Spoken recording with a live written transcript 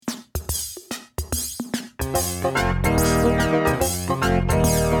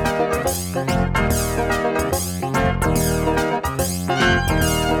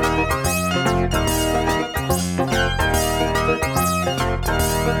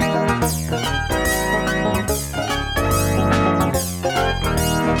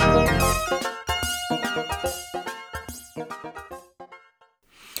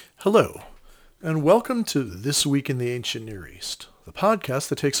Hello, and welcome to This Week in the Ancient Near East, the podcast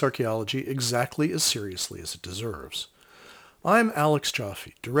that takes archaeology exactly as seriously as it deserves. I'm Alex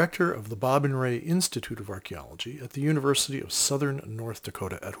Jaffe, director of the Bob and Ray Institute of Archaeology at the University of Southern North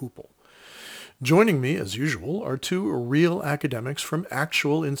Dakota at Hoople. Joining me, as usual, are two real academics from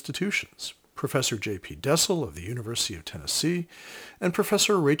actual institutions, Professor J.P. Dessel of the University of Tennessee and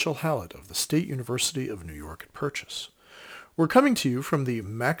Professor Rachel Hallett of the State University of New York at Purchase. We're coming to you from the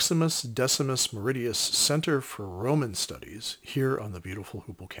Maximus Decimus Meridius Center for Roman Studies here on the beautiful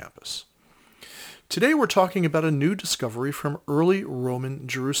Hoople campus. Today we're talking about a new discovery from early Roman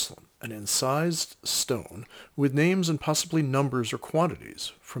Jerusalem, an incised stone with names and possibly numbers or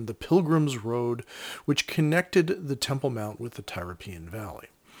quantities from the Pilgrim's Road which connected the Temple Mount with the Tyropoeon Valley.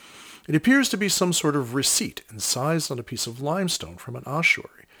 It appears to be some sort of receipt incised on a piece of limestone from an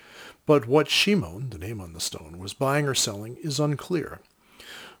ossuary. But what Shimon, the name on the stone, was buying or selling is unclear.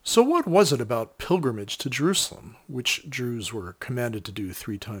 So what was it about pilgrimage to Jerusalem, which Jews were commanded to do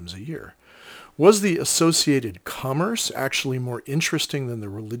 3 times a year? Was the associated commerce actually more interesting than the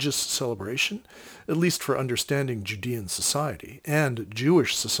religious celebration, at least for understanding Judean society and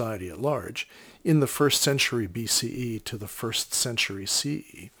Jewish society at large, in the 1st century BCE to the 1st century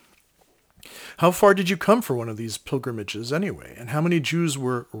CE? How far did you come for one of these pilgrimages anyway, and how many Jews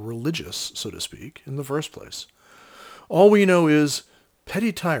were religious, so to speak, in the first place? All we know is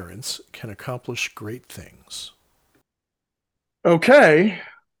petty tyrants can accomplish great things. Okay.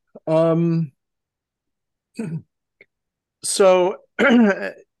 So,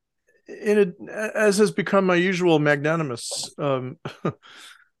 as has become my usual magnanimous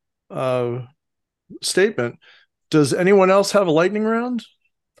statement, does anyone else have a lightning round?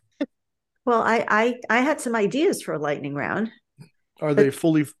 Well, I had some ideas for a lightning round. Are they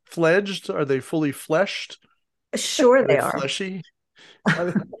fully fledged? Are they fully fleshed? Sure, they are. Fleshy?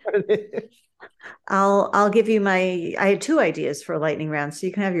 I'll give you I had 2 ideas for a lightning round, so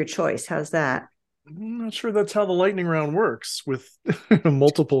you can have your choice. How's that? I'm not sure that's how the lightning round works with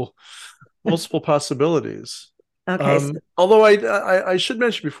multiple possibilities. Okay. Although I should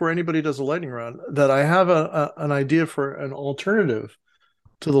mention before anybody does a lightning round that I have an idea for an alternative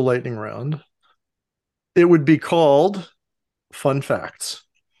to the lightning round. It would be called Fun Facts.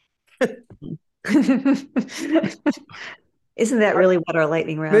 Isn't that really what our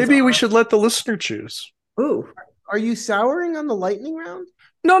lightning rounds Maybe are? we should let the listener choose. Ooh. Are you souring on the lightning round?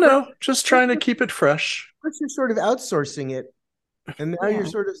 No, just trying to keep it fresh. You're sort of outsourcing it, and now you're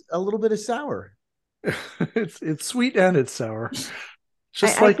sort of a little bit of sour. It's sweet and it's sour,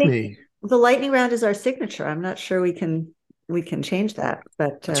 just I like think me. The lightning round is our signature. I'm not sure we can change that,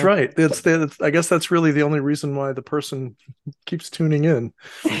 but that's right. I guess that's really the only reason why the person keeps tuning in.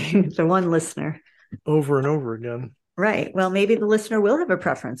 The one listener. Over and over again. Right. Well, maybe the listener will have a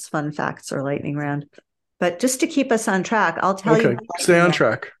preference, fun facts or lightning round. But just to keep us on track, I'll tell you. Stay on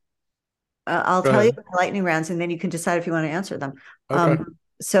track. I'll tell you the lightning rounds, and then you can decide if you want to answer them. Okay.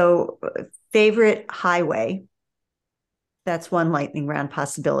 So, favorite highway. That's one lightning round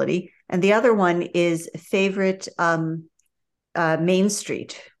possibility. And the other one is favorite Main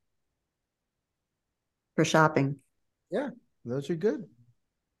Street for shopping. Yeah, those are good.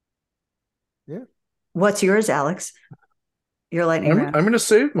 Yeah. What's yours, Alex? Your lightning round. I'm going to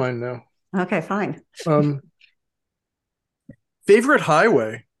save mine now. Okay, fine. Favorite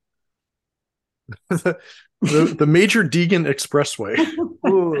highway. the Major Deegan Expressway.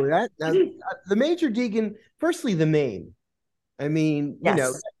 Ooh, the Major Deegan. Firstly, the main. I mean,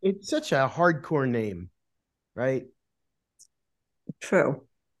 yes. It's such a hardcore name, right? True.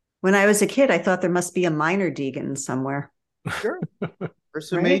 When I was a kid, I thought there must be a minor Deegan somewhere. Sure.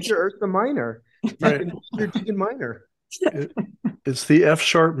 Ursa Major, Ursa Minor. Right. Major Deegan Minor. It's the F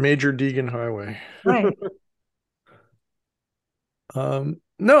sharp Major Deegan Highway. Right.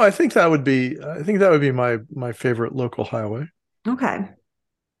 No, I think that would be my favorite local highway. Okay.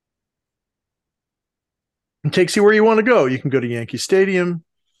 It takes you where you want to go. You can go to Yankee Stadium.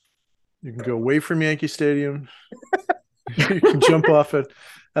 You can go away from Yankee Stadium. You can jump off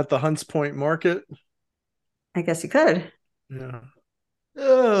at the Hunts Point Market. I guess you could. Yeah.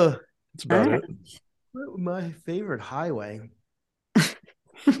 That's about it. My favorite highway.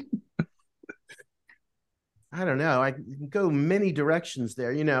 I don't know. I can go many directions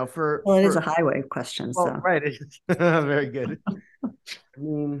there, Well, it is a highway question, well, so. right. Very good. I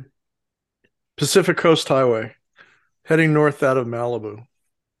mean, Pacific Coast Highway, heading north out of Malibu.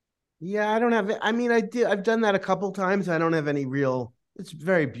 yeah, I don't have, I mean, I've done that a couple times. I don't have any real, it's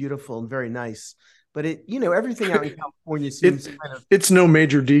very beautiful and very nice, but everything out in California seems kind of, It's no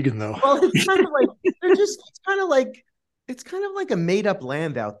Major Deegan though. well, it's kind of like, it's kind of like a made up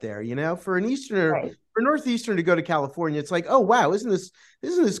land out there, for an Easterner, Right. for Northeastern to go to California. It's like, oh, wow, isn't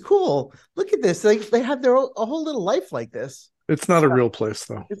this cool? Look at this. They have a whole little life like this. It's not a real place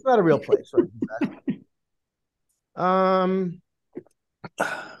though. It's not a real place. Right? Exactly.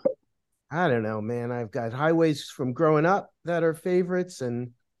 I don't know, man. I've got highways from growing up that are favorites,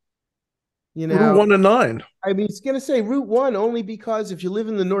 and Route 1 and 9. I mean, it's gonna say Route 1 only because if you live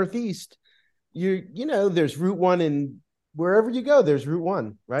in the Northeast, there's Route 1, and wherever you go, there's Route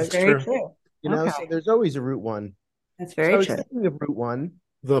 1, right? That's very true. So there's always a Route 1. That's very true. Thinking of Route 1,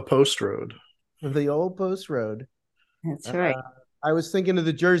 The Post Road. the old Post Road. That's right. I was thinking of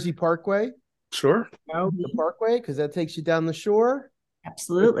the Jersey Parkway. Sure. The Parkway, because that takes you down the shore.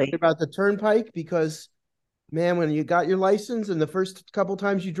 Absolutely. About the Turnpike, because man, when you got your license and the first couple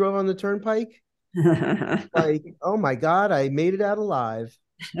times you drove on the Turnpike, like, oh my God, I made it out alive.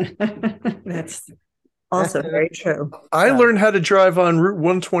 That's also very true. I learned how to drive on Route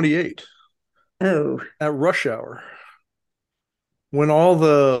 128. Oh. At rush hour. When all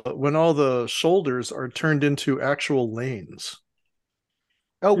the shoulders are turned into actual lanes.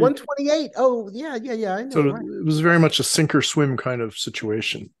 Oh, 128. Oh, yeah. I know. So it was very much a sink or swim kind of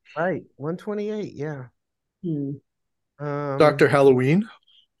situation. Right. 128. Yeah. Dr. Halloween.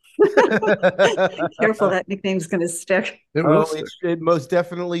 Careful, that nickname's going to stick. It will. It most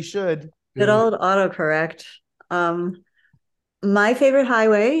definitely should. Good old autocorrect. My favorite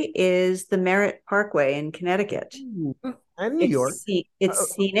highway is the Merritt Parkway in Connecticut. And New York.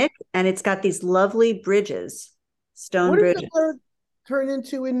 It's scenic, and it's got these lovely bridges, stone bridges. What does it turn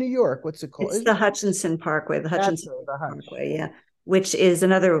into in New York? What's it called? It's the Hutchinson Parkway, Parkway, yeah, which is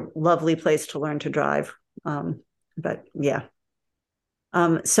another lovely place to learn to drive. But yeah.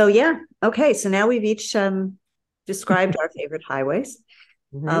 So yeah, okay. So now we've each described our favorite highways.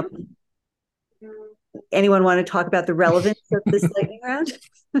 Anyone want to talk about the relevance of this lightning round?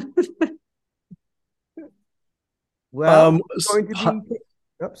 Well, going to be.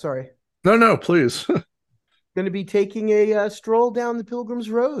 Oh, sorry. No, please. Going to be taking a stroll down the Pilgrim's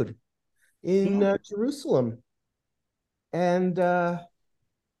Road in Jerusalem, and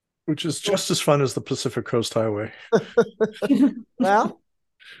which is just as fun as the Pacific Coast Highway. Well,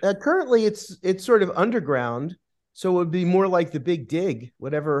 currently it's sort of underground, so it would be more like the Big Dig,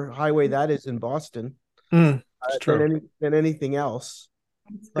 whatever highway that is in Boston, than anything else.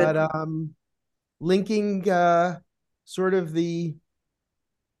 But linking sort of the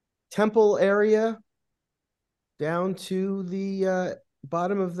temple area down to the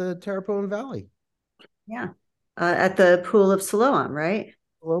bottom of the Tarapoan Valley. Yeah, at the Pool of Siloam, right?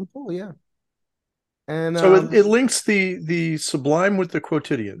 Siloam Pool, yeah. And so it links the sublime with the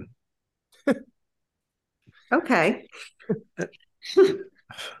quotidian. Okay.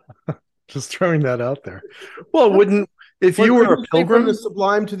 Just throwing that out there. Well, if you were a pilgrim, from the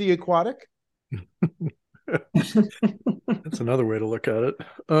sublime to the aquatic? That's another way to look at it.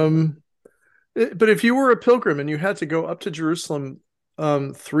 But if you were a pilgrim and you had to go up to Jerusalem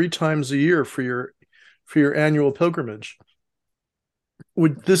 3 times a year for your annual pilgrimage,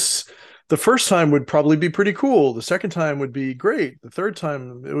 the first time would probably be pretty cool. The second time would be great. The third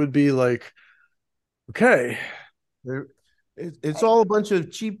time it would be like, okay. It's all a bunch of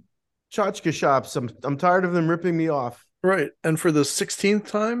cheap tchotchke shops. I'm tired of them ripping me off. Right. And for the 16th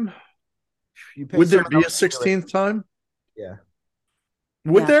time, would there be a 16th time? Yeah.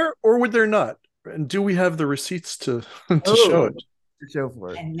 Would there or would there not? And do we have the receipts to show it? To show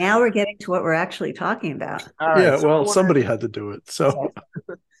for it. And now we're getting to what we're actually talking about. Somebody had to do it. So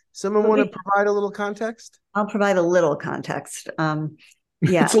someone want to provide a little context? I'll provide a little context. Yeah.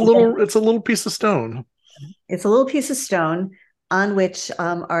 It's a little piece of stone. It's a little piece of stone on which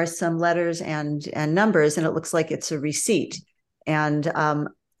are some letters and numbers, and it looks like it's a receipt. And of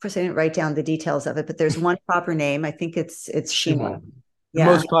course, I didn't write down the details of it, but there's one proper name. I think it's Shimon. The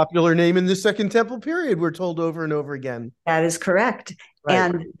most popular name in the Second Temple period, we're told over and over again. That is correct. Right.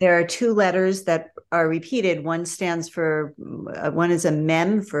 And there are 2 letters that are repeated. One stands for, one is a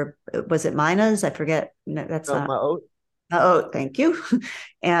mem for, was it Minas? I forget. No, that's not. Ma'ot, thank you.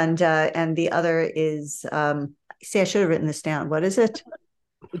 And the other is, I should have written this down. What is it?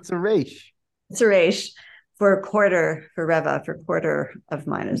 It's a resh. It's a resh for a quarter, for Reva, for quarter of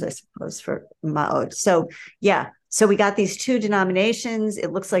miners, I suppose, for Ma'od. So yeah, so we got these two denominations.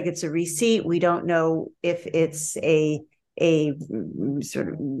 It looks like it's a receipt. We don't know if it's a sort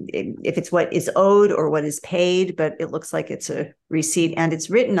of, if it's what is owed or what is paid, but it looks like it's a receipt, and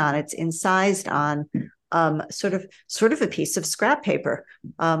it's written on, it's incised on sort of a piece of scrap paper,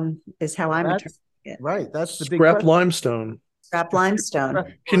 is how I'm interpreting it. Right. That's the big scrap limestone. Scrap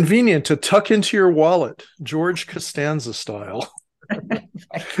limestone. Convenient to tuck into your wallet, George Costanza style.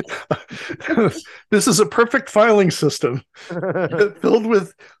 This is a perfect filing system filled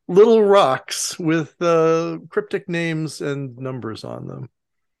with little rocks with cryptic names and numbers on them.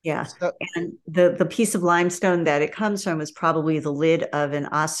 Yeah. And the piece of limestone that it comes from is probably the lid of an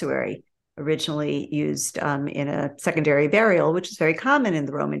ossuary, originally used in a secondary burial, which is very common in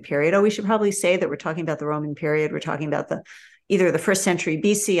the Roman period. Oh, we should probably say that we're talking about the Roman period. We're talking about either the 1st century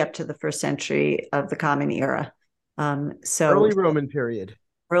BC up to the 1st century of the Common Era. So early Roman period.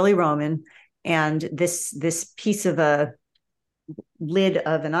 Early Roman. And this piece of a lid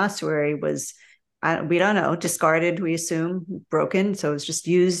of an ossuary was, we don't know, discarded, we assume, broken. So it was just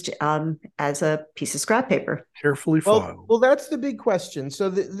used as a piece of scrap paper. Carefully filed. Well, that's the big question. So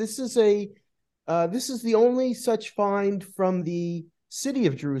this is the only such find from the city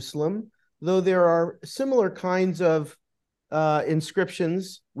of Jerusalem, though there are similar kinds of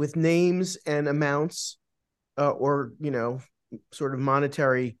inscriptions with names and amounts, or sort of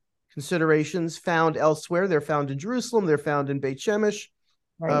monetary considerations found elsewhere. They're found in Jerusalem. They're found in Beit Shemesh,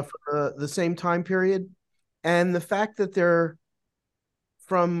 right, for the same time period. And the fact that they're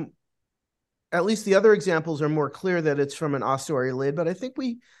from, at least the other examples are more clear that it's from an ossuary lid, but I think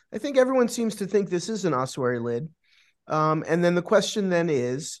everyone seems to think this is an ossuary lid. And then the question then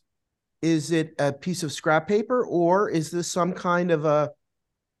is it a piece of scrap paper, or is this some kind of a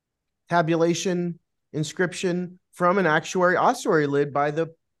tabulation inscription from an ossuary lid by the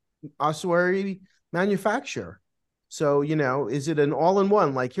ossuary manufacturer? So, is it an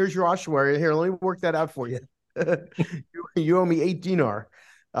all-in-one? Like, here's your ossuary. Here, let me work that out for you. You owe me 8 dinar.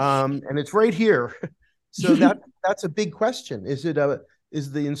 And it's right here. So that's a big question. Is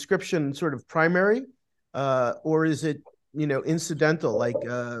the inscription sort of primary, or is it, incidental, like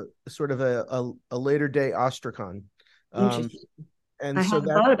sort of a later day ostracon? And I hadn't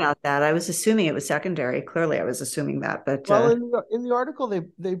thought about that. I was assuming it was secondary. Clearly, I was assuming that. But in the article,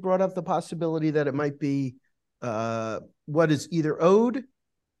 they brought up the possibility that it might be what is either owed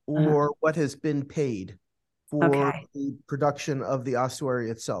or what has been paid for the production of the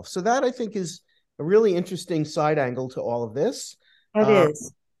ossuary itself. So that, I think, is a really interesting side angle to all of this. It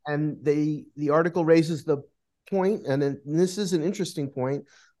is. And the article raises the point, and this is an interesting point,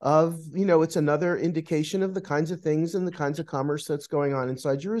 of, it's another indication of the kinds of things and the kinds of commerce that's going on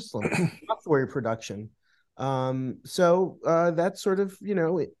inside Jerusalem, ossuary production. So that sort of,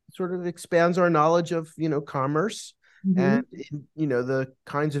 it sort of expands our knowledge of, commerce and, the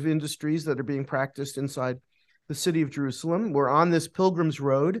kinds of industries that are being practiced inside the city of Jerusalem. We're on this Pilgrim's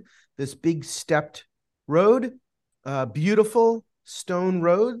Road, this big stepped road, beautiful stone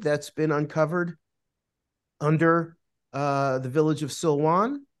road that's been uncovered under the village of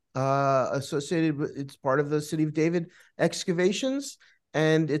Silwan, associated with, it's part of the City of David excavations,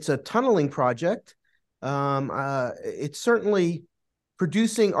 and it's a tunneling project. It's certainly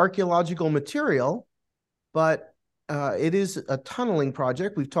producing archaeological material, but it is a tunneling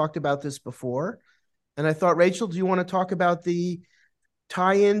project. We've talked about this before. And I thought, Rachel, do you want to talk about the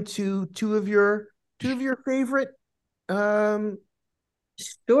tie-in to two of your favorite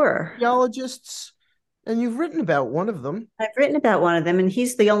archaeologists? And you've written about one of them. I've written about one of them, and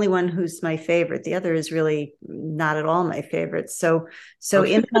he's the only one who's my favorite. The other is really not at all my favorite. So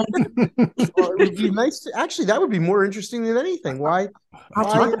in well, it would be nice to, actually, that would be more interesting than anything. Why? I'll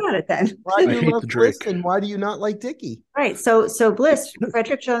talk about it then. Why do you love Bliss, and why do you not like Dickey? Right. So Bliss,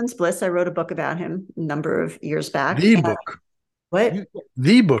 Frederick Jones Bliss. I wrote a book about him a number of years back. Book. What?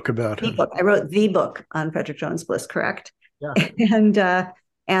 The book about him. Book. I wrote the book on Frederick Jones Bliss. Correct. Yeah.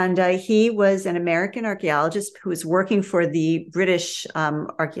 And he was an American archaeologist who was working for the British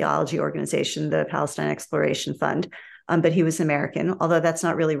archaeology organization, the Palestine Exploration Fund, but he was American, although that's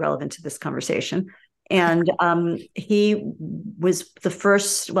not really relevant to this conversation. And he was the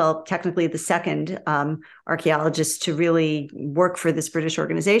first, well, technically the second archaeologist to really work for this British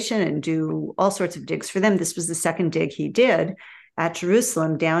organization and do all sorts of digs for them. This was the second dig he did at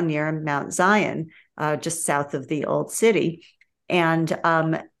Jerusalem, down near Mount Zion, just south of the old city. And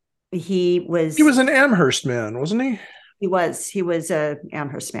he was an Amherst man, wasn't he? He was a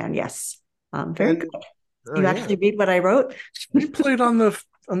Amherst man. Yes. Very good. You actually read what I wrote? He played on the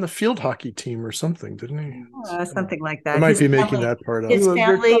on the field hockey team or something, didn't he? Something like that. I might be making that part up.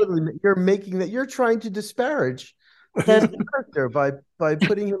 You're making that. You're trying to disparage his character by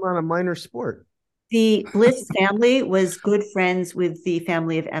putting him on a minor sport. The Bliss family was good friends with the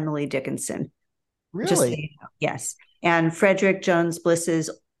family of Emily Dickinson. Really? So you know. Yes. And Frederick Jones Bliss's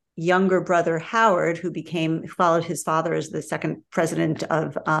younger brother, Howard, who followed his father as the second president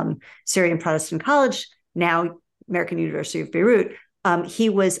of Syrian Protestant College, now American University of Beirut, he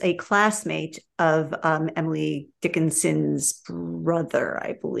was a classmate of Emily Dickinson's brother,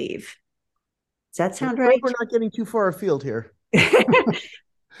 I believe. Does that sound right? We're not getting too far afield here.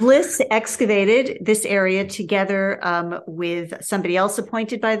 Bliss excavated this area together with somebody else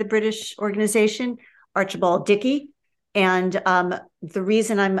appointed by the British organization, Archibald Dickey. And the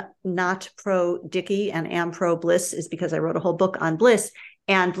reason I'm not pro Dickey and am pro Bliss is because I wrote a whole book on Bliss.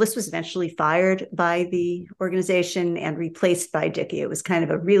 And Bliss was eventually fired by the organization and replaced by Dickey. It was kind of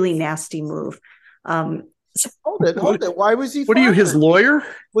a really nasty move. Hold it. Why was he fired? What are you, his lawyer?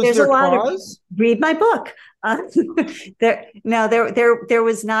 Was there cause? Read my book. There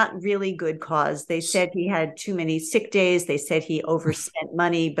was not really good cause. They said he had too many sick days. They said he overspent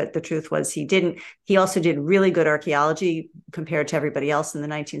money, but the truth was he didn't. He also did really good archaeology compared to everybody else in the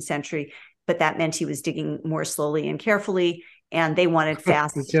 19th century, but that meant he was digging more slowly and carefully, and they wanted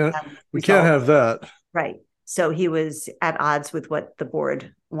fast. We can't have that. Right. So he was at odds with what the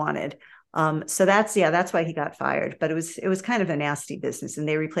board wanted. So that's why he got fired. But it was kind of a nasty business, and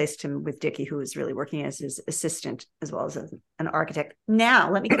they replaced him with Dickey, who was really working as his assistant as well as an architect.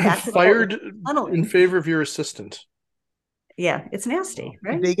 Now let me get back to fired in favor of your assistant. Yeah, it's nasty,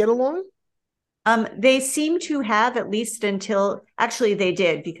 right? Did they get along? They seem to have, at least until actually they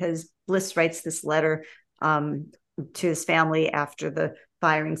did, because Bliss writes this letter to his family after the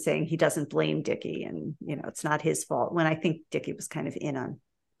firing, saying he doesn't blame Dickey, and it's not his fault. When I think Dickey was kind of in on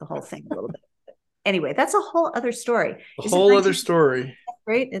the whole thing a little bit. Anyway, that's a whole other story.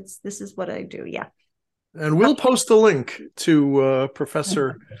 Great. This is what I do. Yeah. And we'll post a link to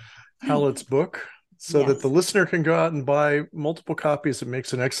Professor Hallett's book so that the listener can go out and buy multiple copies. It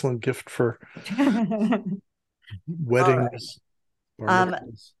makes an excellent gift for weddings. Right.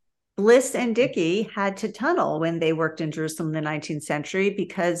 Bliss and Dickey had to tunnel when they worked in Jerusalem in the 19th century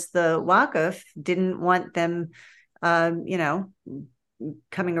because the Waqf didn't want them,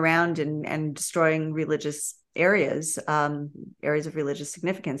 coming around and destroying religious areas of religious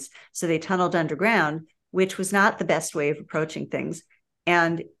significance. So they tunneled underground, which was not the best way of approaching things.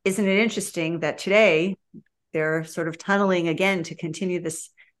 And isn't it interesting that today they're sort of tunneling again to continue this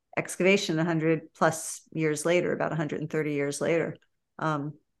excavation 100 plus years later, about 130 years later.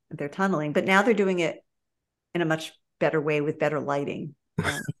 They're tunneling, but now they're doing it in a much better way with better lighting.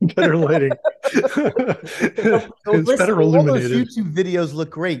 Better lighting. It's better illuminated. All those YouTube videos look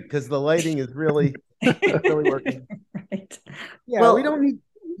great because the lighting is really working. Right. Yeah, well, we don't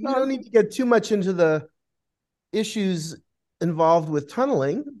need to get too much into the issues involved with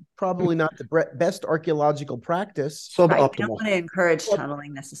tunneling. Probably not the best archaeological practice. Suboptimal. Right. We don't want to encourage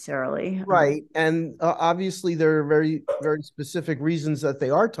tunneling necessarily. Right. And obviously there are very, very specific reasons that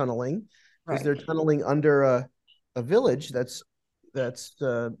they are tunneling, because they're tunneling under a village that's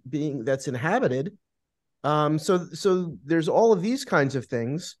inhabited. So there's all of these kinds of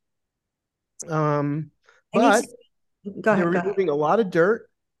things. But they're removing a lot of dirt,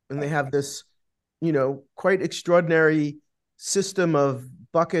 and they have this, quite extraordinary system of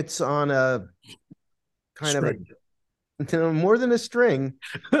buckets on a kind string. Of more than a string.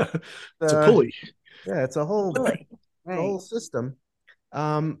 It's a pulley. Yeah, it's a whole system.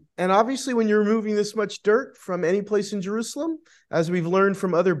 And obviously, when you're removing this much dirt from any place in Jerusalem, as we've learned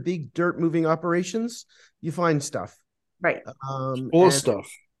from other big dirt moving operations, you find stuff. Right. Cool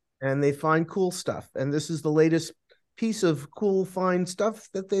stuff. And they find cool stuff. And this is the latest piece of cool, fine stuff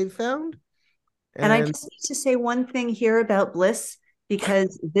that they've found. And I just need to say one thing here about Bliss,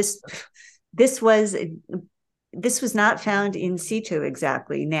 because this was not found in situ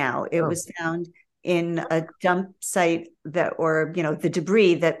exactly now. It was found in a dump site the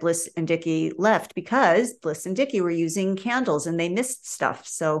debris that Bliss and Dickey left, because Bliss and Dickey were using candles and they missed stuff.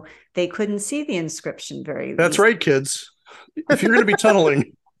 So they couldn't see the inscription very That's easily. Right, kids. If you're going to be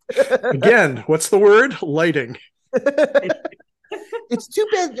tunneling, again, what's the word? Lighting. It's too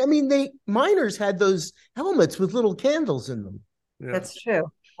bad. I mean, miners had those helmets with little candles in them. Yeah. That's true.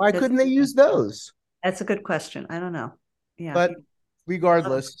 Why couldn't they use those? That's a good question. I don't know. Yeah. But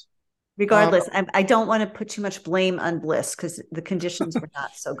regardless, I don't want to put too much blame on Bliss because the conditions were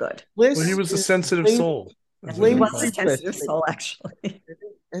not so good. Bliss, he was a sensitive soul. He was a sensitive soul, actually.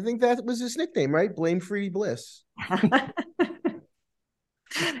 I think that was his nickname, right? Blame-free Bliss.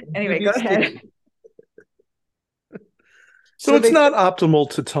 Anyway, go ahead. So it's not optimal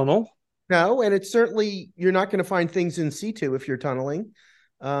to tunnel. No, and it's certainly, you're not going to find things in situ if you're tunneling.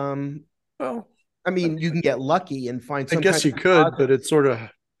 Well, I mean, you can get lucky and find some. I guess you could, but it's sort of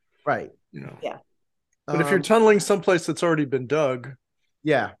right. Yeah. But if you're tunneling someplace that's already been dug,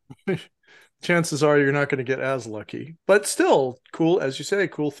 yeah, chances are you're not going to get as lucky. But still, cool, as you say,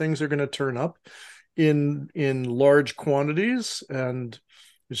 cool things are going to turn up in large quantities, and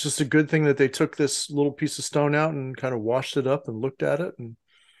it's just a good thing that they took this little piece of stone out and kind of washed it up and looked at it, and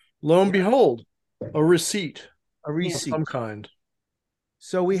lo and behold, a receipt of some kind.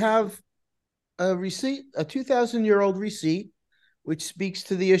 So we have a receipt, a 2,000-year-old receipt, which speaks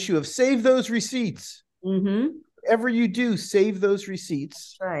to the issue of save those receipts. Whatever you do, save those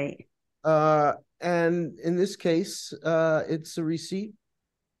receipts. That's right. And in this case, it's a receipt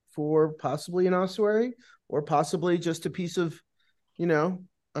for possibly an ossuary, or possibly just a piece of,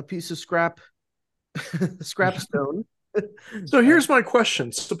 scrap stone. So here's my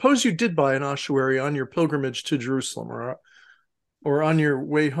question. Suppose you did buy an ossuary on your pilgrimage to Jerusalem, or on your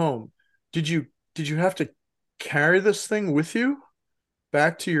way home. Did you have to carry this thing with you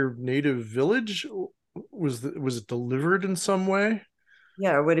back to your native village? Was it delivered in some way?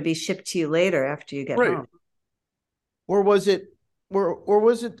 Yeah, or would it be shipped to you later after you get home? Or was it,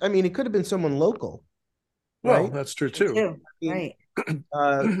 I mean, it could have been someone local. Well, right? That's true too. Right.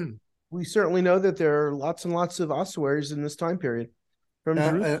 We certainly know that there are lots and lots of ossuaries in this time period, from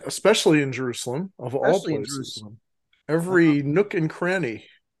Jerusalem. Especially in Jerusalem, of all places. Every nook and cranny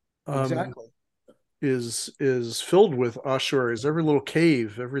exactly is filled with ossuaries. Every little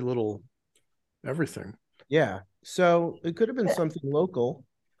cave, everything. Yeah, so it could have been something local.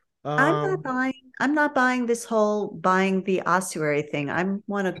 I'm not buying this whole buying the ossuary thing. I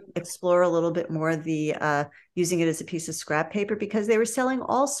want to explore a little bit more the using it as a piece of scrap paper, because they were selling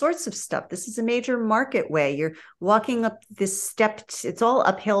all sorts of stuff. This is a major market way. You're walking up this stepped, it's all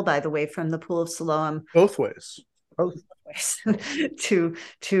uphill, by the way, from the Pool of Siloam. Both ways. to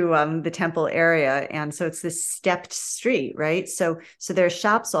the temple area, and so it's this stepped street, right? So there are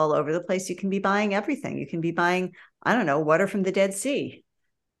shops all over the place. You can be buying everything. You can be buying, I don't know, water from the Dead Sea.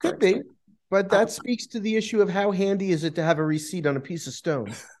 Could be, but that speaks to the issue of how handy is it to have a receipt on a piece of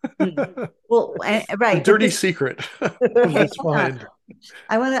stone. Well, right, a dirty secret. That's fine.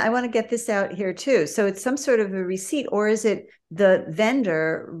 I want to get this out here too. So it's some sort of a receipt, or is it the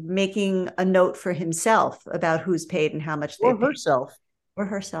vendor making a note for himself about who's paid and how much they paid? Or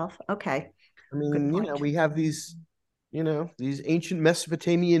herself. Okay. I mean, we have these ancient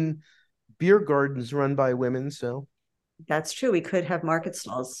Mesopotamian beer gardens run by women, so. That's true. We could have market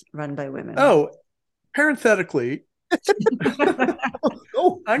stalls run by women. Oh, parenthetically,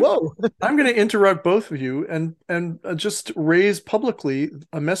 I'm going to interrupt both of you and just raise publicly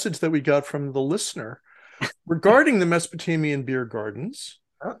a message that we got from the listener regarding the Mesopotamian beer gardens.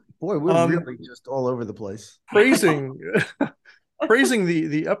 Boy, we're really just all over the place. Praising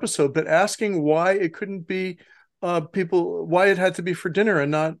the episode, but asking why it couldn't be why it had to be for dinner and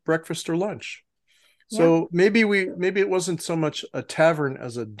not breakfast or lunch. So maybe it wasn't so much a tavern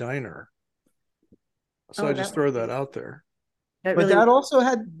as a diner. So I just throw that out there. That also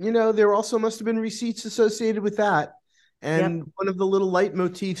had, there also must have been receipts associated with that. And one of the little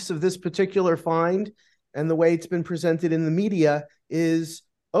leitmotifs of this particular find and the way it's been presented in the media is,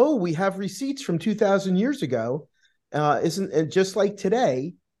 we have receipts from 2,000 years ago. Isn't it just like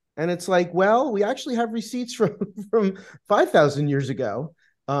today? And it's like, well, we actually have receipts from 5,000 years ago.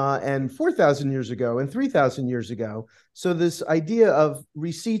 And 4,000 years ago and 3,000 years ago. So this idea of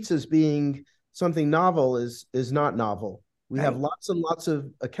receipts as being something novel is not novel. We have lots and lots of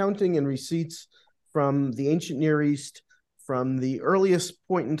accounting and receipts from the ancient Near East, from the earliest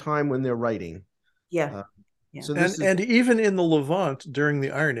point in time when they're writing. So and even in the Levant during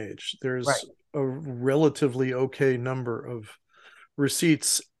the Iron Age, there's a relatively okay number of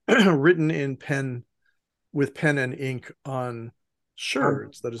receipts written in pen, with pen and ink on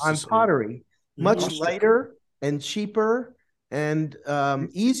sherds, that is on pottery, much lighter and cheaper and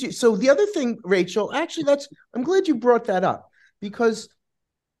easier. So the other thing, Rachel, actually, I'm glad you brought that up, because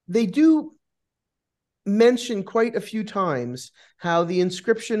they do mention quite a few times how the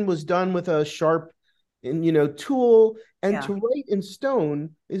inscription was done with a sharp tool, and to write in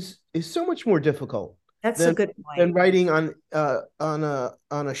stone is so much more difficult. That's a good point. Than writing on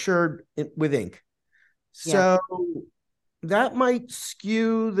a sherd with ink. So that might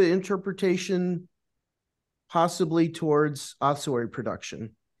skew the interpretation possibly towards ossuary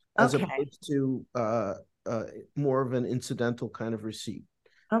production, as opposed to more of an incidental kind of receipt.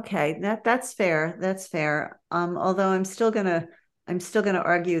 Okay, that's fair. That's fair. Although I'm still gonna I'm still going to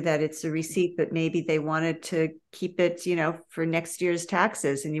argue that it's a receipt, but maybe they wanted to keep it, for next year's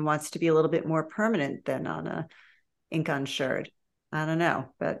taxes, and he wants to be a little bit more permanent than on a ink insured. I don't know,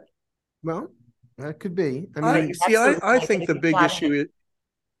 but well, that could be. I think the big issue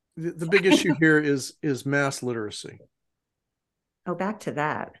the big issue here is mass literacy. Oh, back to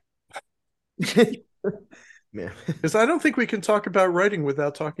that. Because I don't think we can talk about writing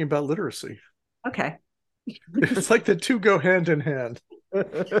without talking about literacy. Okay. It's like the two go hand in hand.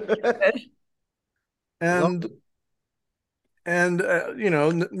 And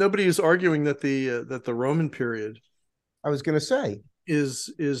nobody is arguing that the Roman period, I was going to say,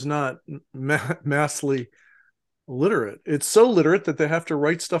 is not massively literate. It's so literate that they have to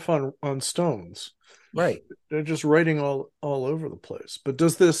write stuff on stones. Right. They're just writing all over the place. But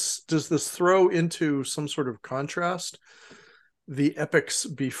does this throw into some sort of contrast the epics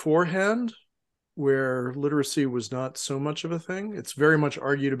beforehand, where literacy was not so much of a thing? It's very much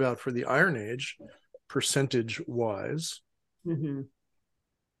argued about for the Iron Age, percentage wise. Mm-hmm.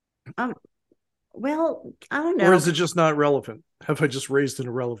 Well, I don't know. Or is it just not relevant? Have I just raised an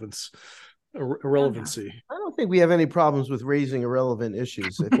irrelevancy? I don't think we have any problems with raising irrelevant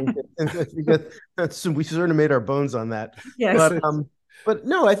issues. I think we sort of made our bones on that. Yes. But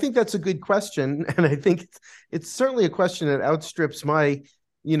no, I think that's a good question, and I think it's certainly a question that outstrips my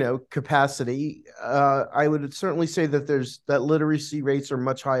capacity. I would certainly say that literacy rates are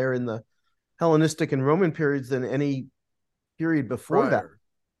much higher in the Hellenistic and Roman periods than any period before that,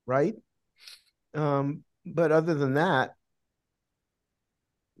 right? But other than that,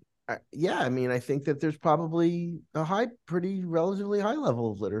 I think that there's probably a relatively high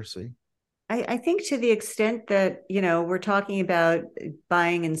level of literacy. I think to the extent that, we're talking about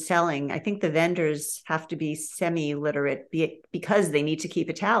buying and selling, I think the vendors have to be semi-literate because they need to keep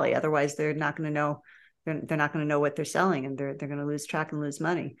a tally. Otherwise, they're not going to know. They're not going to know what they're selling, and they're going to lose track and lose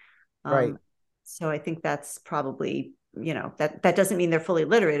money. Right. So I think that's probably, that doesn't mean they're fully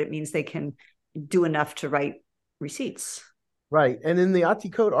literate. It means they can do enough to write receipts. Right. And in the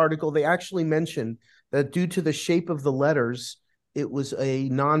Atikot article, they actually mentioned that due to the shape of the letters, it was a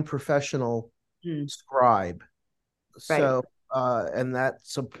non-professional scribe. Right. So, and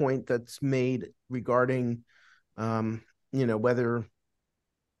that's a point that's made regarding, whether,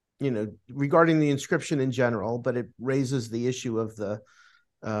 regarding the inscription in general, but it raises the issue of the,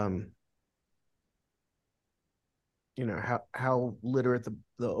 how literate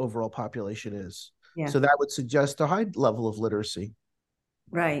the overall population is. Yeah. So that would suggest a high level of literacy.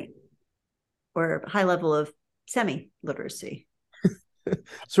 Right. Or high level of semi-literacy.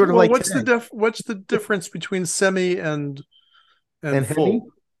 Sort of what's the difference between semi and full?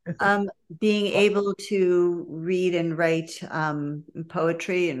 Being able to read and write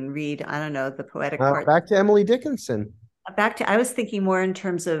poetry and read, I don't know, the poetic part. Back to Emily Dickinson. I was thinking more in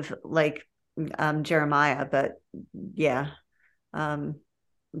terms of like Jeremiah, but yeah. I've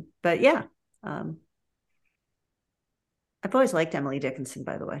always liked Emily Dickinson,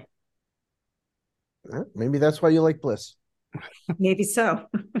 by the way. Maybe that's why you like Bliss. Maybe so.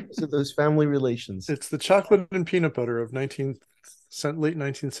 So those family relations. It's the chocolate and peanut butter of late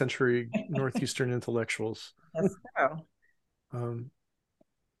 19th century Northeastern intellectuals. That's true.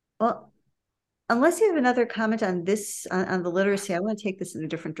 Well, unless you have another comment on this, on the literacy, I want to take this in a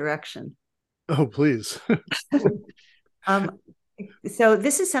different direction. Oh, please. So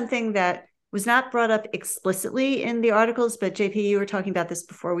this is something that was not brought up explicitly in the articles, but JP, you were talking about this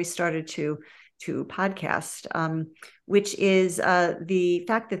before we started to podcast, which is the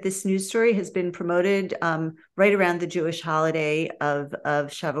fact that this news story has been promoted right around the Jewish holiday of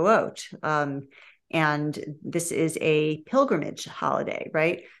Shavuot. And this is a pilgrimage holiday,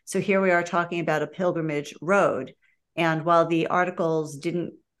 right? So here we are talking about a pilgrimage road. And while the articles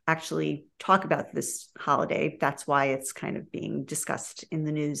didn't actually talk about this holiday, that's why it's kind of being discussed in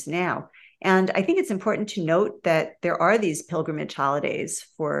the news now. And I think it's important to note that there are these pilgrimage holidays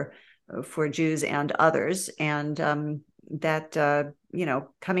for Jews and others, and that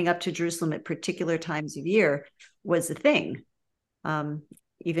coming up to Jerusalem at particular times of year was a thing,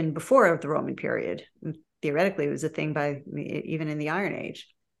 even before the Roman period. Theoretically, it was a thing even in the Iron Age.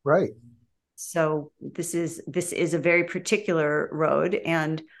 Right. So this is a very particular road,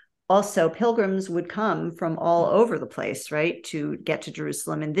 and also pilgrims would come from all over the place, right, to get to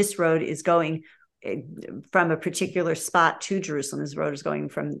Jerusalem. And this road is going from a particular spot to Jerusalem. This road is going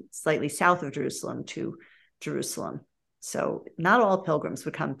from slightly south of Jerusalem to Jerusalem. So not all pilgrims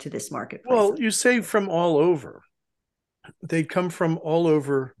would come to this marketplace. Well, you say from all over. They'd come from all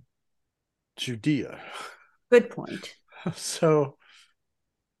over Judea. Good point. So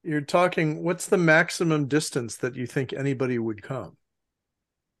you're talking, what's the maximum distance that you think anybody would come?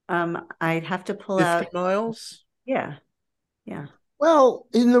 I'd have to pull 50 out. miles? Yeah. Yeah. Well,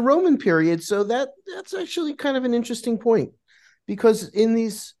 in the Roman period, so that's actually kind of an interesting point, because in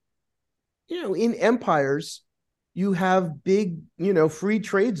these, in empires, you have big, free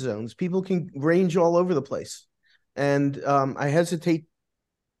trade zones. People can range all over the place. And I hesitate.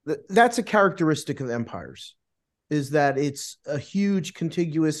 That's a characteristic of empires, is that it's a huge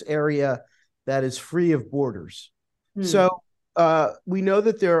contiguous area that is free of borders. So we know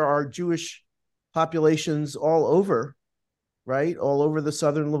that there are Jewish populations all over, right? All over the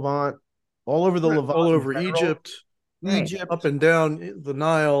southern Levant, all over the Levant, all over Egypt, up and down the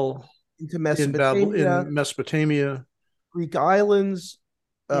Nile, into Mesopotamia, in Mesopotamia, Greek islands,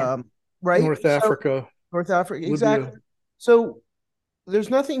 right? North Africa, North Africa, Libya. exactly. So there's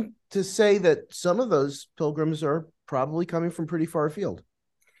nothing to say that some of those pilgrims are probably coming from pretty far afield.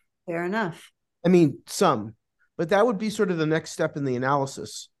 Fair enough. I mean, some, but that would be sort of the next step in the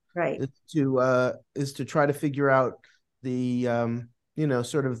analysis, right? Is to try to figure out the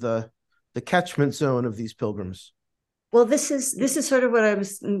sort of the catchment zone of these pilgrims. Well, this is sort of what I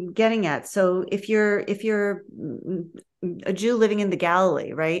was getting at. So if you're a Jew living in the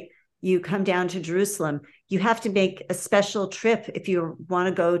Galilee, right? You come down to Jerusalem, you have to make a special trip if you want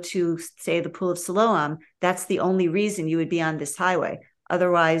to go to, say, the Pool of Siloam. That's the only reason you would be on this highway.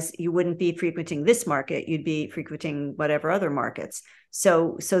 Otherwise, you wouldn't be frequenting this market. You'd be frequenting whatever other markets.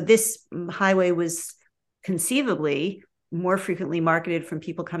 So this highway was conceivably more frequently marketed from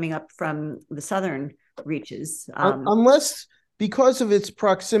people coming up from the southern reaches. Unless, because of its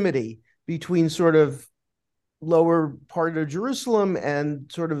proximity between sort of lower part of Jerusalem and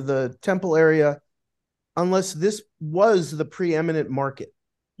sort of the temple area, unless this was the preeminent market,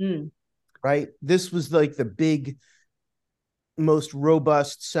 right? This was like the big, most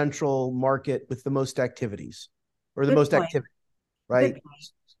robust central market with the most activities, or the most activity, right?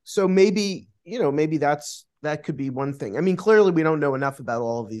 So maybe, maybe that could be one thing. I mean, clearly we don't know enough about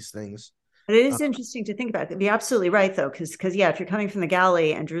all of these things. But it is interesting to think about. You're absolutely right, though, because if you're coming from the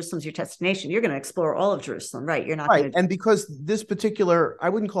Galilee and Jerusalem's your destination, you're going to explore all of Jerusalem, right? You're not going to. And because this particular, I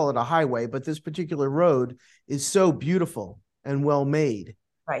wouldn't call it a highway, but this particular road is so beautiful and well made,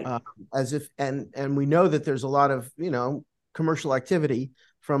 right? And we know that there's a lot of commercial activity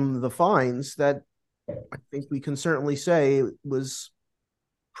from the finds that I think we can certainly say it was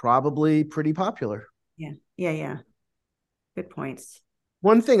probably pretty popular. Yeah. Good points.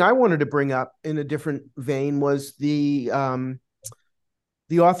 One thing I wanted to bring up in a different vein was the authors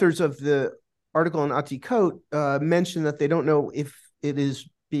of the article on Atikot mentioned that they don't know if it is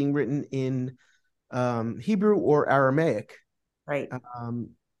being written in Hebrew or Aramaic. Right.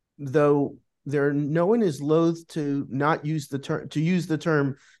 Though no one is loath to not use the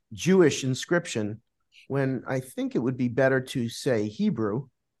term Jewish inscription, when I think it would be better to say Hebrew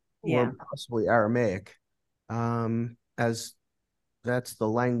or possibly Aramaic, as that's the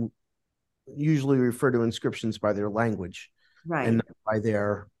language. Usually refer to inscriptions by their language, right, and not by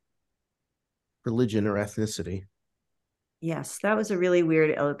their religion or ethnicity. Yes, that was a really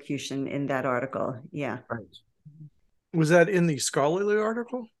weird elocution in that article. Yeah. Right. Was that in the scholarly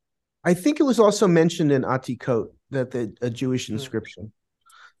article? I think it was also mentioned in Atikot that a Jewish inscription.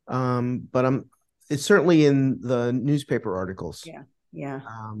 But it's certainly in the newspaper articles. Yeah.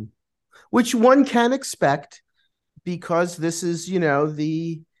 Which one can expect, because this is, this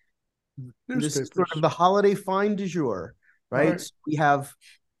is sort of the holiday find du jour, right? So we have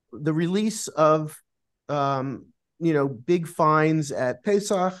the release of, big finds at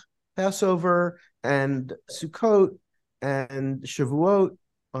Pesach, Passover, and Sukkot, and Shavuot.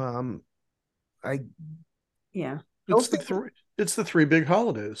 It's the three big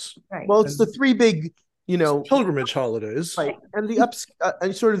holidays. Right. Well, it's the three big, pilgrimage holidays, right? And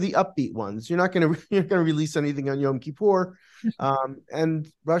the sort of the upbeat ones. You're not going to release anything on Yom Kippur,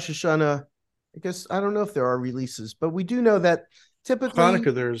 and Rosh Hashanah. I guess I don't know if there are releases, but we do know that typically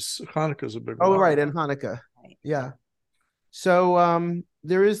Hanukkah's a big one. Oh, right, and Hanukkah, yeah. So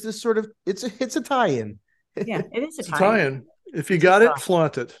there is this sort of it's a tie-in. Yeah, it is a tie-in. If you got it,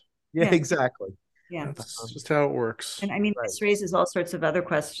 flaunt it. Yeah, exactly. Yeah, that's just how it works. And I mean, this raises all sorts of other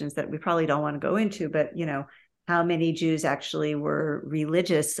questions that we probably don't want to go into, but how many Jews actually were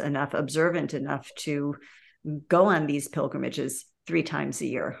religious enough, observant enough to go on these pilgrimages 3 times a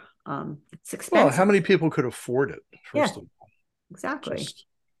year? It's expensive. Well, how many people could afford it? First of all, exactly.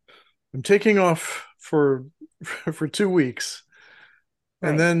 I'm taking off for 2 weeks,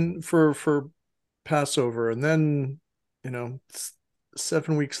 and then for Passover, and then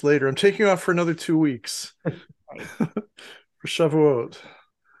 7 weeks later, I'm taking off for another 2 weeks for Shavuot.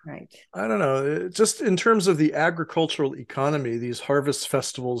 Right. I don't know. Just in terms of the agricultural economy, these harvest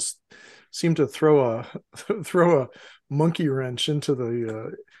festivals seem to throw a throw a monkey wrench into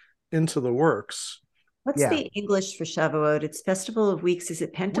the works. What's the English for Shavuot? It's Festival of Weeks. Is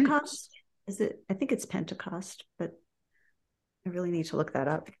it Pentecost? Weeks. Is it? I think it's Pentecost, but I really need to look that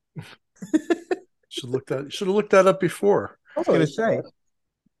up. Should have looked that up before. I was going to say.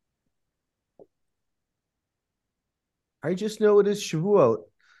 I just know it is Shavuot.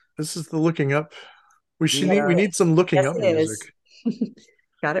 This is the looking up. We need some looking up music.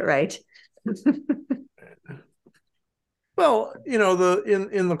 Got it right. Well, in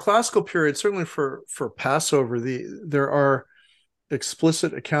the classical period, certainly for Passover, there are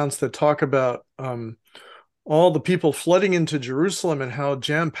explicit accounts that talk about all the people flooding into Jerusalem and how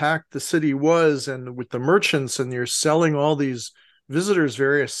jam-packed the city was, and with the merchants, and you're selling all these visitors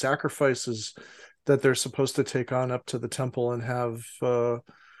various sacrifices that they're supposed to take on up to the temple and have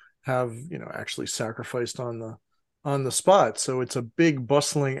actually sacrificed on the spot. So it's a big,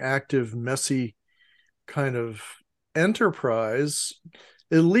 bustling, active, messy kind of enterprise,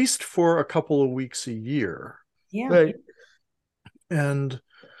 at least for a couple of weeks a year. Yeah. Right. And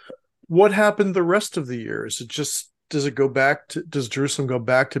what happened the rest of the year? Does Jerusalem go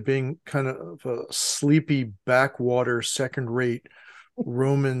back to being kind of a sleepy backwater second-rate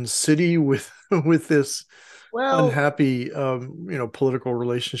Roman city with this unhappy political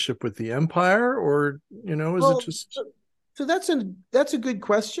relationship with the empire, or is it just? So that's a good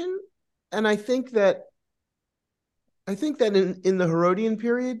question, and I think that in the Herodian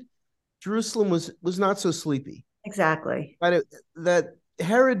period, Jerusalem was not so sleepy. Exactly. But that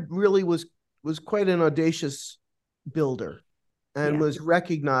Herod really was quite an audacious builder, and was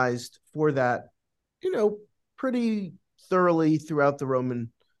recognized for that, pretty thoroughly throughout the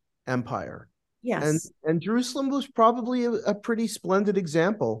Roman Empire. Yes. And Jerusalem was probably a pretty splendid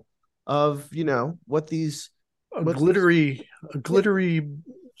example of, what these a glittery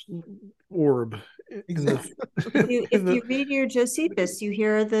orb. If you read your Josephus, you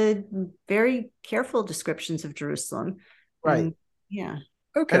hear the very careful descriptions of Jerusalem. Right. Yeah.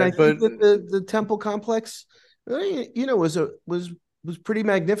 Okay. And I think that the temple complex, was pretty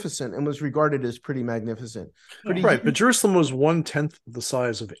magnificent, and was regarded as pretty magnificent. Right. But Jerusalem was 1/10 the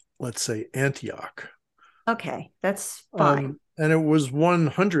size of, let's say, Antioch. Okay. That's fine. And it was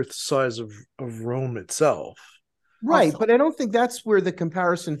 1/100th size of Rome itself. Right. Also, but I don't think that's where the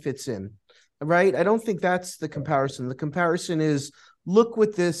comparison fits in. Right. I don't think that's the comparison. The comparison is, look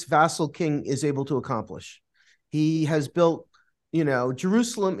what this vassal king is able to accomplish. He has built,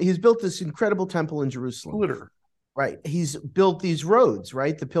 Jerusalem. He's built this incredible temple in Jerusalem. Glitter. Right. He's built these roads,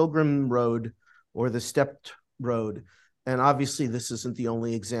 right? The Pilgrim Road or the Stepped Road. And obviously this isn't the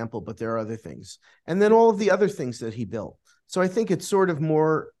only example, but there are other things. And then all of the other things that he built. So I think it's sort of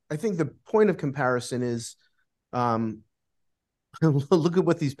more, I think the point of comparison is, look at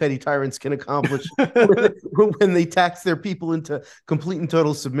what these petty tyrants can accomplish when they tax their people into complete and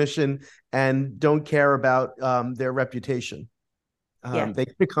total submission and don't care about their reputation. They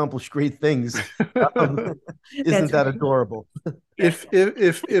can accomplish great things. Isn't that adorable? If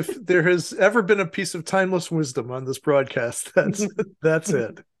there has ever been a piece of timeless wisdom on this broadcast, that's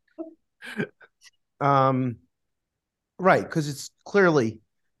it. Right, because it's clearly,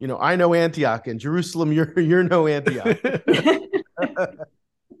 I know Antioch, and Jerusalem, you're no Antioch.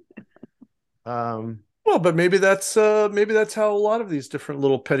 Well, but maybe that's how a lot of these different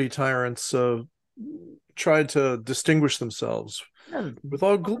little petty tyrants tried to distinguish themselves, with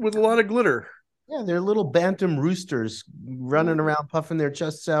a lot of glitter. Yeah, they're little bantam roosters running around, puffing their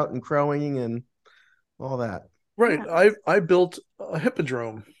chests out and crowing and all that. Right. Yeah. I built a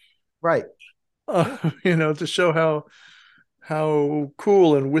hippodrome. Right. To show how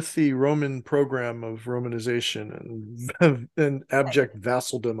cool and with the Roman program of Romanization and abject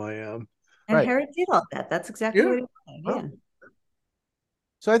vassaldom I am. And Herod did all that. That's exactly what he wanted. Yeah.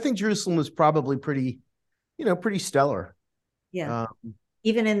 So I think Jerusalem was probably pretty stellar. Yeah.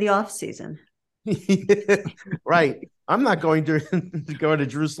 Even in the off season. Right. I'm not going to go to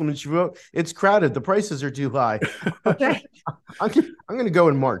Jerusalem in Shavuot. It's crowded. The prices are too high. Right. I'm going to go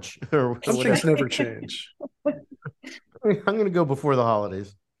in March. Some things never change. I'm going to go before the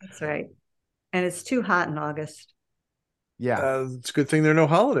holidays. That's right. And it's too hot in August. Yeah. It's a good thing there are no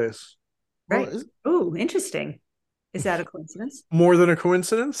holidays. Right. Ooh, interesting. Is that a coincidence? More than a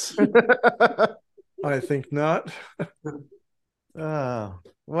coincidence? I think not.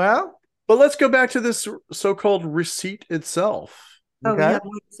 Well. But let's go back to this so-called receipt itself. Oh, we have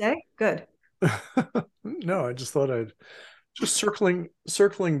more to say? Good. No, I just thought I'd just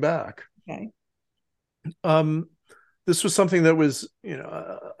circling back. Okay. This was something that was,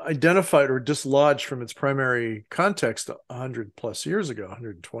 identified or dislodged from its primary context 100 plus years ago,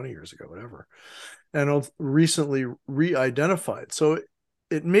 120 years ago, whatever, and recently re-identified. So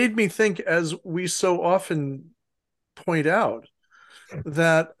it made me think, as we so often point out,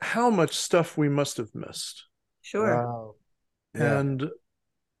 that how much stuff we must have missed. Sure. Wow. Yeah. And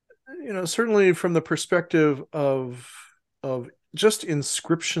certainly from the perspective of just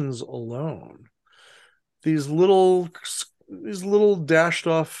inscriptions alone, these little dashed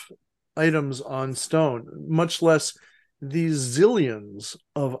off items on stone, much less these zillions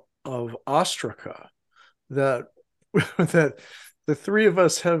of ostraca that that the three of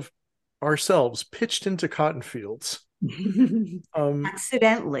us have ourselves pitched into cotton fields.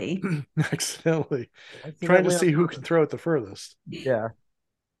 Accidentally. Trying to see who can throw it the furthest. Yeah.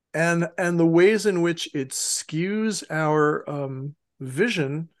 And the ways in which it skews our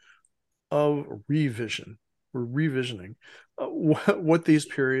vision of revision. We're revisioning what these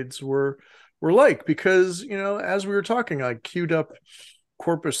periods were like, because as we were talking, I queued up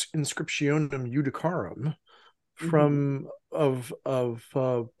Corpus Inscriptionum Judicarum from of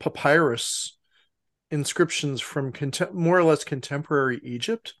papyrus inscriptions from more or less contemporary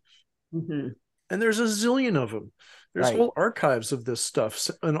Egypt, and there's a zillion of them. There's whole archives of this stuff,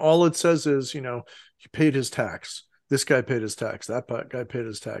 and all it says is, he paid his tax. This guy paid his tax. That guy paid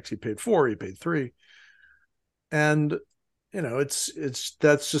his tax. He paid 4. He paid 3. And it's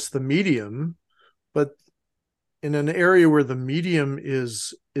that's just the medium, but in an area where the medium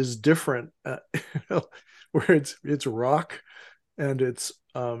is different, where it's rock and it's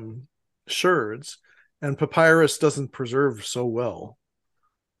sherds, and papyrus doesn't preserve so well,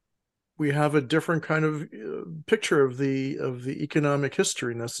 we have a different kind of picture of the economic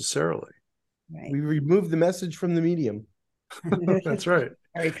history necessarily. Right. We remove the message from the medium. That's right.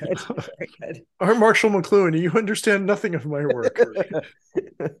 Very good. Very good. Art Marshall McLuhan, you understand nothing of my work.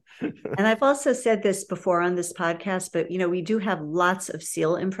 And I've also said this before on this podcast, but we do have lots of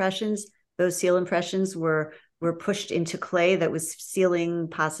seal impressions. Those seal impressions were pushed into clay that was sealing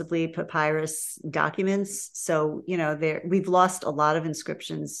possibly papyrus documents. So we've lost a lot of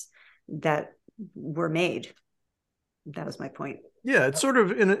inscriptions that were made. That was my point. Yeah, it's sort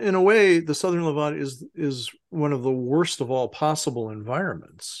of in a way, the Southern Levant is one of the worst of all possible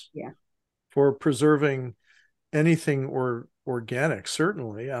environments. Yeah. For preserving anything or organic,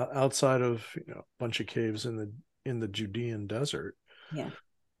 certainly outside of a bunch of caves in the Judean desert. Yeah.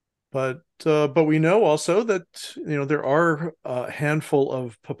 But we know also that there are a handful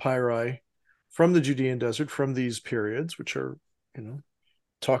of papyri from the Judean desert from these periods, which are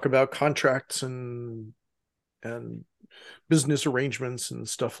talk about contracts and business arrangements and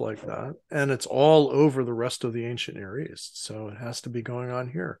stuff like that, and it's all over the rest of the ancient Near East, so it has to be going on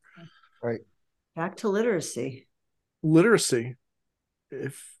here. Right. Back to literacy. If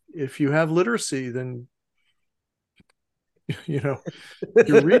you have literacy, then you're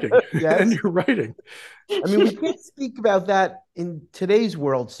reading and you're writing. I mean, we can't speak about that in today's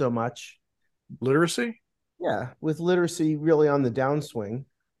world so much. Literacy? Yeah, with literacy really on the downswing.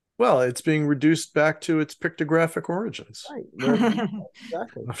 Well, it's being reduced back to its pictographic origins. Right.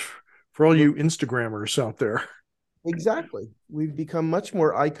 Exactly. For all you Instagrammers out there. Exactly. We've become much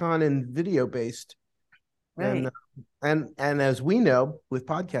more icon and video based. Right. And as we know, with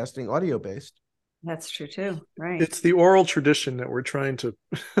podcasting, audio based. That's true too. Right. It's the oral tradition that we're trying to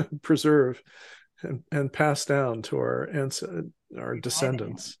preserve and pass down to our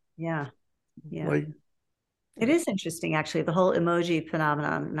descendants. Yeah. Like, it is interesting, actually, the whole emoji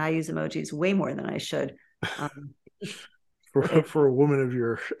phenomenon, and I use emojis way more than I should. For a woman of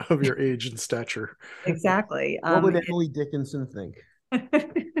your age and stature. Exactly. What would Emily Dickinson think?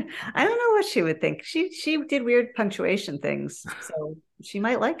 I don't know what she would think. She did weird punctuation things, so she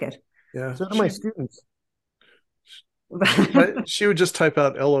might like it. Yeah. So do my students. She would just type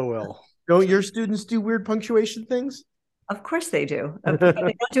out LOL. Don't your students do weird punctuation things? Of course they do. But they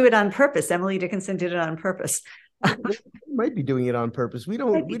don't do it on purpose. Emily Dickinson did it on purpose. They might be doing it on purpose. We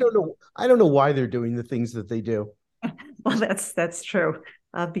don't know. I don't know why they're doing the things that they do. Well, that's true.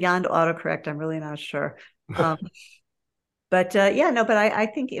 Beyond autocorrect, I'm really not sure. But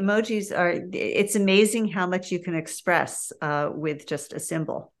I think emojis it's amazing how much you can express with just a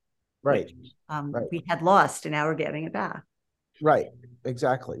symbol. Right. Which, we had lost, and now we're getting it back. Right.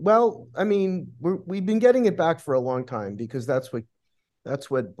 Exactly. Well, I mean, we've been getting it back for a long time, because that's what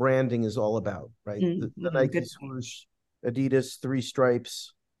branding is all about, right? The Nike swoosh, Adidas 3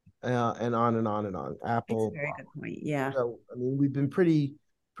 stripes, and on and on and on. Apple. That's a very good point. Yeah. So, I mean, we've been pretty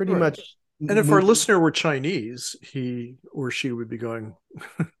much. And if our listener were Chinese, he or she would be going,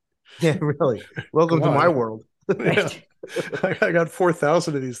 yeah, really. Welcome to my world. Yeah. I got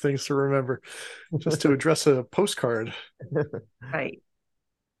 4,000 of these things to remember just to address a postcard. Right.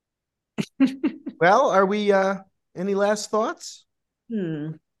 Well, are we any last thoughts?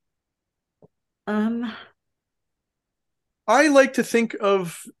 I like to think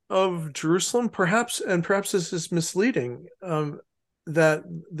of Jerusalem, perhaps this is misleading, that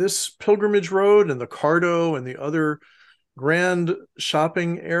this pilgrimage road and the Cardo and the other grand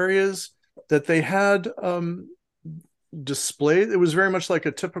shopping areas that they had displayed. It was very much like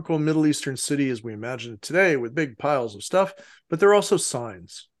a typical Middle Eastern city as we imagine it today, with big piles of stuff, but there are also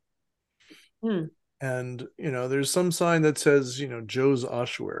signs. And, there's some sign that says, Joe's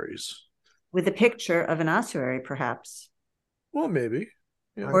ossuaries. With a picture of an ossuary, perhaps. Well, maybe.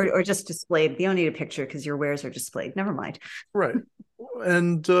 Yeah. Or just displayed. You don't need a picture because your wares are displayed. Never mind. Right.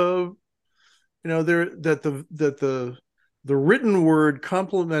 And, there that the written word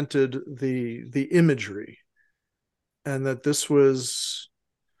complemented the imagery, and that this was,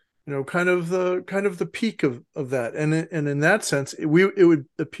 kind of the peak of that. And in that sense, it would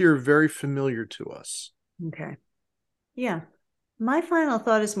appear very familiar to us. Okay. Yeah. My final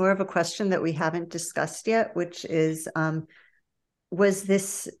thought is more of a question that we haven't discussed yet, which is, was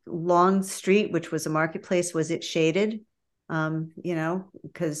this long street, which was a marketplace, was it shaded?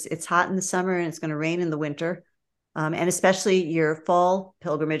 Because it's hot in the summer and it's going to rain in the winter. And especially your fall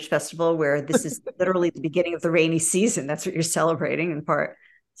pilgrimage festival, where this is literally the beginning of the rainy season. That's what you're celebrating in part.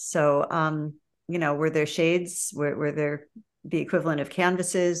 So, were there shades? Were there the equivalent of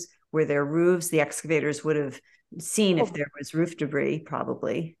canvases? Were there roofs? The excavators would have seen if there was roof debris,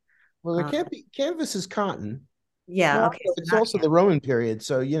 probably. Well, there can't be. Canvas is cotton. Yeah. Okay. So it's also the Roman period.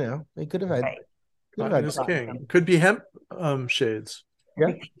 So, they could have had. Right. Cotton is king. Could be hemp shades.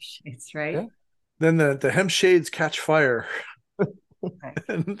 Yeah. Shades, right? Yeah. Then the hemp shades catch fire. Right.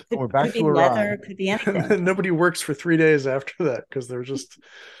 And we're back to a leather, could be anything. And nobody works for 3 days after that because they're just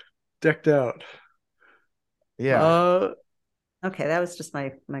decked out. Yeah. Okay, that was just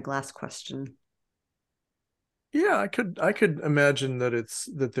my last question. Yeah, I could imagine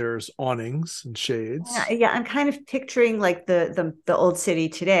that there's awnings and shades. Yeah, I'm kind of picturing like the old city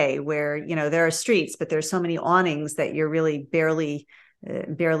today, where there are streets, but there's so many awnings that you're really barely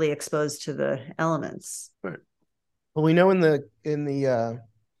exposed to the elements. Right. Well, we know in the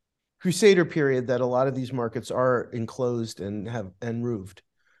Crusader period that a lot of these markets are enclosed and roofed.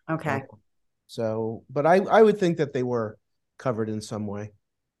 Okay. But I would think that they were covered in some way.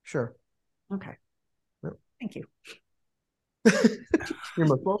 Sure. Okay. Yep. Thank you. You're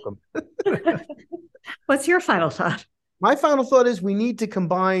most welcome. What's your final thought? My final thought is we need to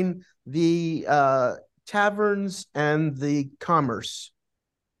combine the taverns and the commerce,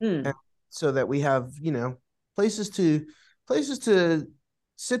 so that we have places to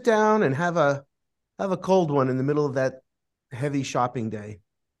sit down and have a cold one in the middle of that heavy shopping day,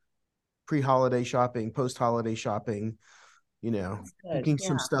 pre-holiday shopping, post-holiday shopping, picking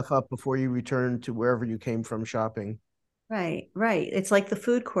some stuff up before you return to wherever you came from shopping. Right. It's like the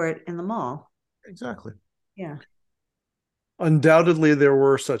food court in the mall. Exactly. Yeah. Undoubtedly, there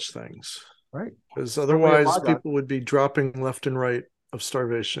were such things. Right. Because otherwise, people would be dropping left and right of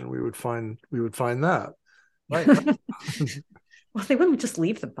starvation. We would find that. Right. Well, they wouldn't just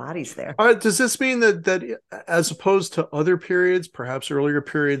leave the bodies there. Does this mean that as opposed to other periods, perhaps earlier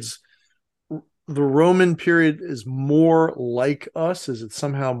periods, the Roman period is more like us? Is it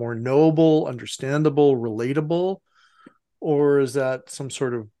somehow more knowable, understandable, relatable? Or is that some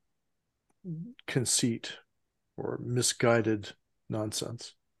sort of conceit or misguided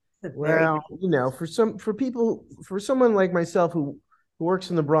nonsense? Well, for someone like myself who works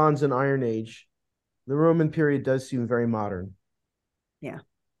in the Bronze and Iron Age, the Roman period does seem very modern. Yeah.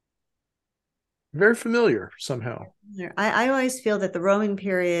 Very familiar somehow. I always feel that the Roman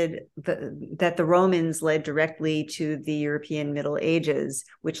period, that the Romans led directly to the European Middle Ages,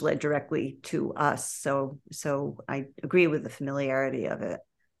 which led directly to us. So I agree with the familiarity of it.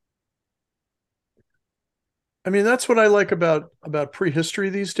 I mean, that's what I like about prehistory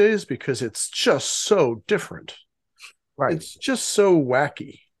these days, because it's just so different. Right. It's just so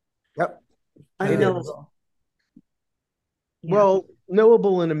wacky. Yep. Unknowable. Yeah. Well,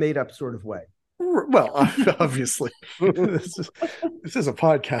 knowable in a made-up sort of way. Well, obviously, this is a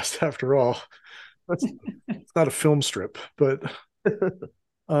podcast after all. It's not a film strip, but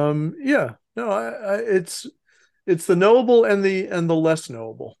yeah, no, it's the knowable and the less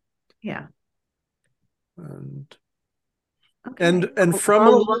knowable. Yeah. And okay. and from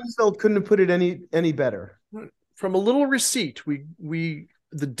Ronald Rumsfeld couldn't have put it any better. From a little receipt, we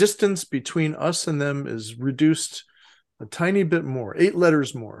the distance between us and them is reduced a tiny bit more, 8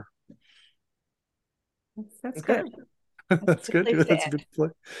 letters more. That's good. That's good. That's a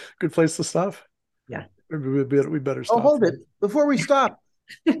good place to stop. Yeah. We better stop. Oh, hold it. Before we stop,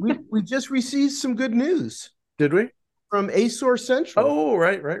 we just received some good news. Did we? From ASOR Central. Oh,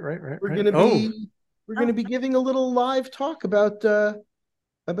 right. We're gonna be giving a little live talk about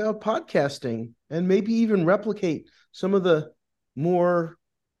podcasting and maybe even replicate some of the more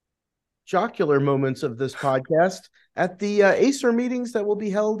jocular moments of this podcast at the ASOR meetings that will be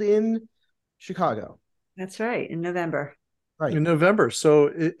held in Chicago. That's right, in November. Right. In November.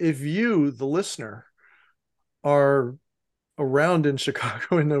 So if you, the listener, are around in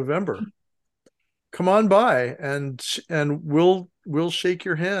Chicago in November, come on by and we'll shake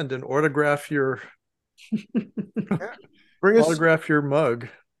your hand and autograph your your mug.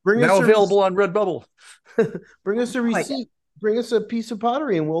 Now available on Redbubble. Bring us a receipt. Bring us a piece of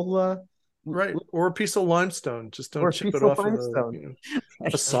pottery, and we'll right, or a piece of limestone. Just don't chip it off of the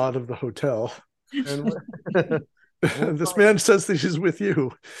facade of the hotel. And this man says that he's with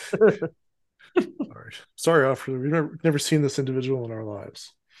you. Sorry, officer. We've never seen this individual in our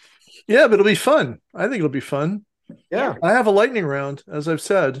lives. Yeah, but it'll be fun. I think it'll be fun. Yeah. I have a lightning round, as I've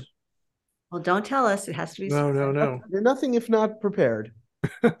said. Well, don't tell us. It has to be. No. You're nothing if not prepared.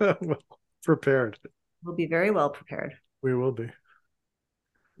 Well, prepared. We'll be very well prepared. We will be.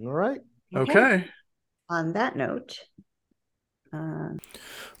 All right. Okay. On that note.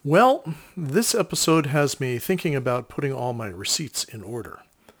 Well, this episode has me thinking about putting all my receipts in order.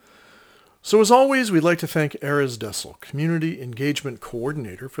 So as always, we'd like to thank Erez Dessel, Community Engagement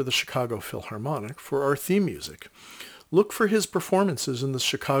Coordinator for the Chicago Philharmonic, for our theme music. Look for his performances in the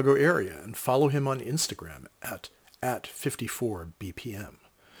Chicago area and follow him on Instagram at 54BPM.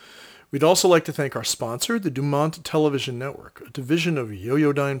 We'd also like to thank our sponsor, the Dumont Television Network, a division of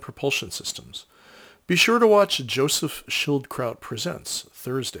Yoyodyne Propulsion Systems. Be sure to watch Joseph Schildkraut Presents,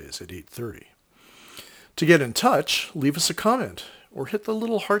 Thursdays at 8:30. To get in touch, leave us a comment or hit the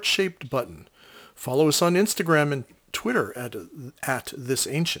little heart-shaped button. Follow us on Instagram and Twitter at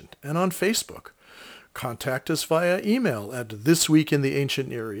ThisAncient and on Facebook. Contact us via email at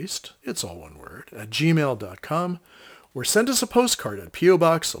thisweekintheancient.near-east, it's all one word, at gmail.com, or send us a postcard at P.O.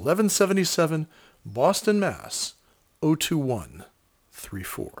 Box 1177, Boston, Mass.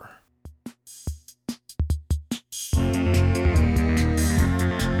 02134.